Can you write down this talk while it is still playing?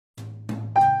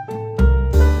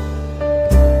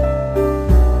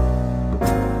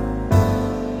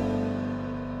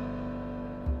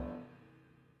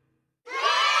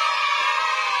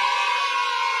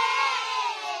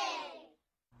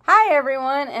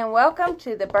everyone, and welcome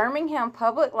to the Birmingham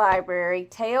Public Library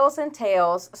Tales and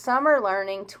Tales Summer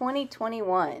Learning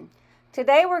 2021.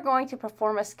 Today we're going to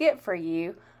perform a skit for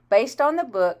you based on the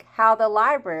book How the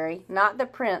Library, Not the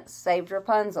Prince, Saved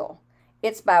Rapunzel.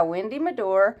 It's by Wendy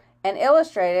Meddour and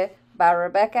illustrated by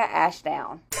Rebecca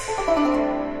Ashdown.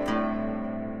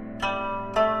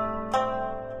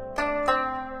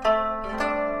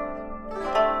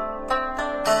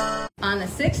 On the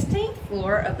 16th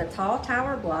floor of the tall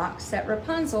tower block sat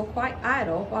Rapunzel quite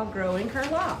idle while growing her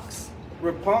locks.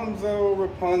 Rapunzel,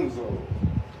 Rapunzel,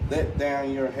 let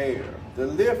down your hair. The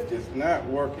lift is not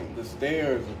working. The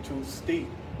stairs are too steep.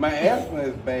 My asthma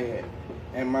is bad,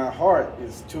 and my heart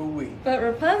is too weak. But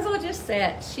Rapunzel just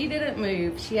sat. She didn't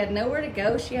move. She had nowhere to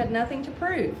go. She had nothing to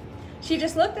prove. She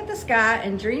just looked at the sky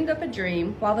and dreamed up a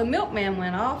dream while the milkman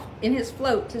went off in his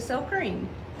float to sell cream.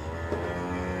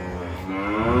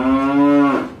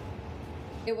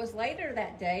 It was later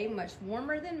that day, much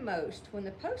warmer than most, when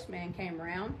the postman came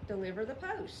round to deliver the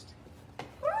post.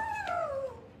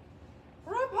 Woo!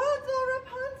 Rapunzel,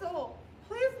 Rapunzel,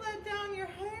 please let down your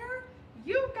hair.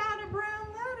 You've got a brown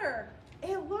letter.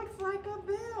 It looks like a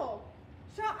bill.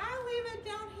 Shall I leave it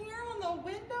down here on the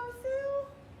windowsill?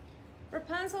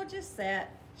 Rapunzel just sat.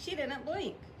 She didn't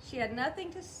blink. She had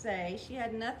nothing to say. She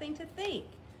had nothing to think.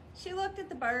 She looked at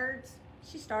the birds.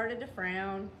 She started to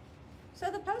frown. So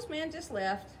the postman just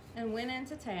left and went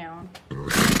into town.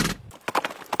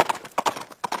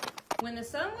 When the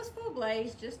sun was full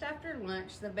blaze just after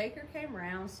lunch, the baker came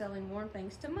round selling warm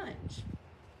things to munch.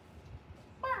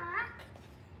 Bark!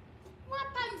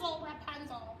 Rapunzel,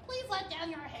 Rapunzel, please let down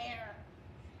your hair.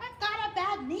 I've got a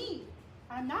bad knee.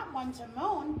 I'm not one to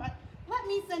moan, but let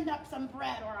me send up some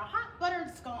bread or a hot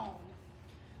buttered scone.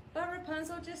 But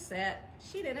Rapunzel just sat.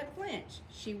 She didn't flinch.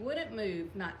 She wouldn't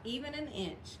move, not even an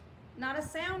inch. Not a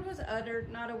sound was uttered,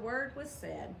 not a word was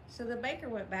said. So the baker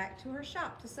went back to her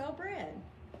shop to sell bread.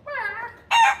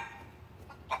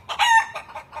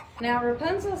 Now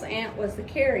Rapunzel's aunt was the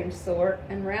caring sort,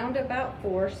 and round about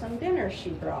 4 some dinner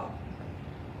she brought.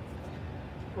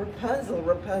 Rapunzel,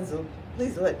 Rapunzel,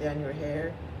 please let down your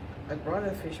hair. I brought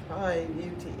a fish pie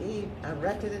you to eat. I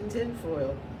wrapped it in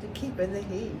tinfoil to keep in the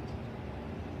heat.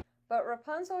 But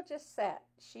Rapunzel just sat.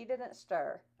 She didn't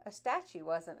stir. A statue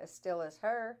wasn't as still as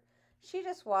her. She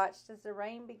just watched as the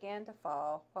rain began to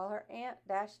fall while her aunt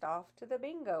dashed off to the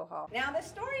bingo hall. Now the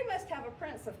story must have a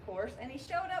prince, of course, and he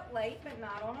showed up late but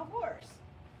not on a horse.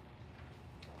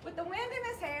 With the wind in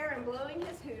his hair and blowing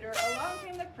his hooter, along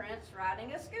came the prince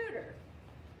riding a scooter.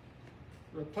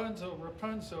 Rapunzel,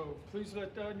 Rapunzel, please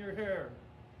let down your hair.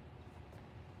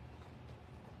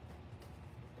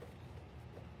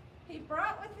 He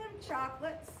brought with him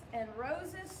chocolates and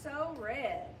roses so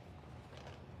red.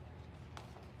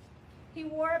 He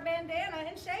wore a bandana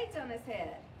and shades on his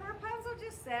head. Rapunzel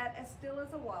just sat as still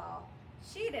as a wall.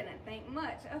 She didn't think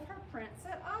much of her prince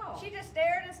at all. She just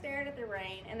stared and stared at the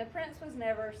rain, and the prince was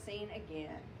never seen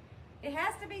again. It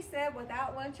has to be said,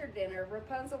 without lunch or dinner,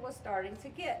 Rapunzel was starting to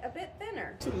get a bit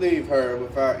thinner. To leave her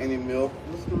without any milk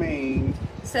was mean,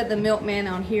 said the milkman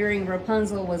on hearing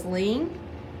Rapunzel was lean.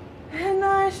 And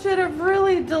I should have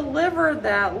really delivered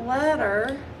that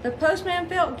letter. The postman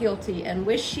felt guilty and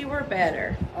wished she were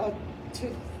better.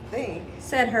 To think,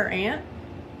 said her aunt,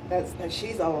 that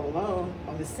she's all alone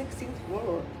on the 16th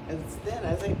floor, as thin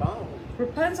as a bone.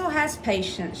 Rapunzel has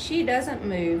patience. She doesn't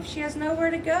move. She has nowhere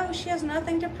to go. She has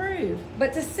nothing to prove.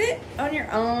 But to sit on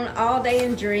your own all day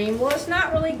and dream, well, it's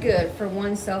not really good for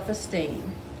one's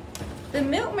self-esteem. The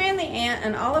milkman, the aunt,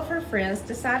 and all of her friends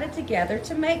decided together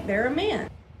to make their amends.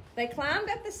 They climbed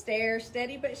up the stairs,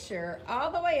 steady but sure,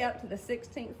 all the way up to the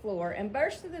 16th floor and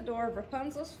burst through the door of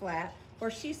Rapunzel's flat, where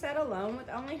she sat alone with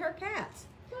only her cats.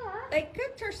 They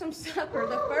cooked her some supper,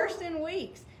 the first in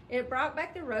weeks. It brought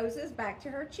back the roses back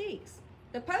to her cheeks.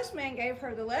 The postman gave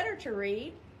her the letter to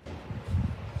read.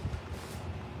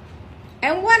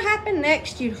 And what happened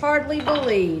next you'd hardly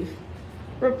believe.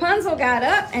 Rapunzel got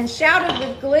up and shouted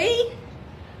with glee,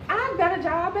 I've got a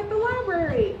job at the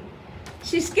library.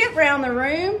 She skipped round the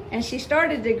room and she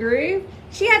started to groove.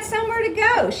 She had somewhere to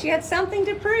go. She had something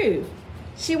to prove.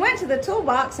 She went to the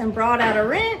toolbox and brought out a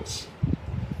wrench.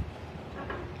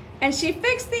 And she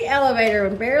fixed the elevator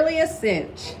in barely a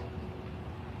cinch.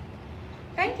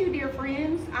 Thank you, dear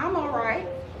friends. I'm all right.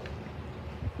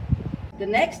 The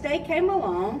next day came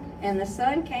along and the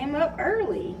sun came up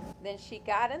early. Then she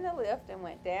got in the lift and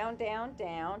went down, down,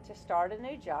 down to start a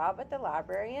new job at the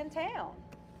library in town.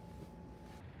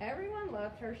 Everyone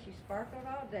loved her. She sparkled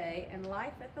all day, and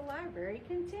life at the library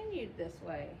continued this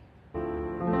way.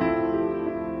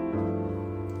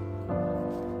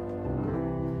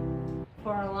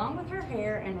 For along with her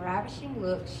hair and ravishing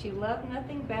looks, she loved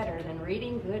nothing better than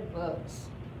reading good books.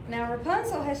 Now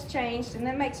Rapunzel has changed, and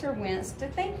it makes her wince to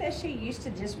think that she used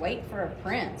to just wait for a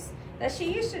prince, that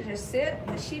she used to just sit,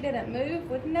 that she didn't move,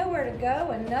 with nowhere to go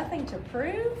and nothing to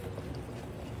prove.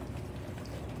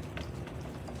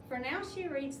 For now she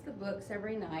reads the books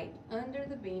every night under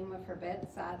the beam of her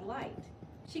bedside light.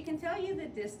 She can tell you the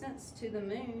distance to the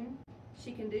moon.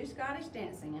 She can do Scottish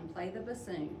dancing and play the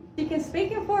bassoon. She can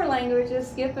speak in 4 languages,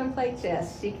 skip and play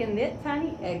chess. She can knit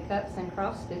tiny egg cups and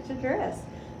cross-stitch a dress.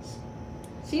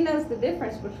 She knows the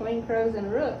difference between crows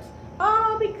and rooks,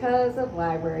 all because of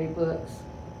library books.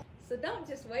 So don't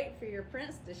just wait for your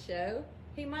prince to show.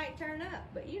 He might turn up,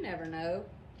 but you never know.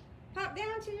 Pop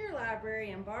down to your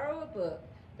library and borrow a book.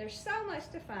 There's so much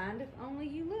to find if only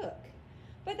you look.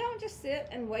 But don't just sit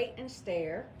and wait and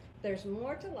stare. There's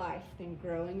more to life than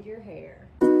growing your hair.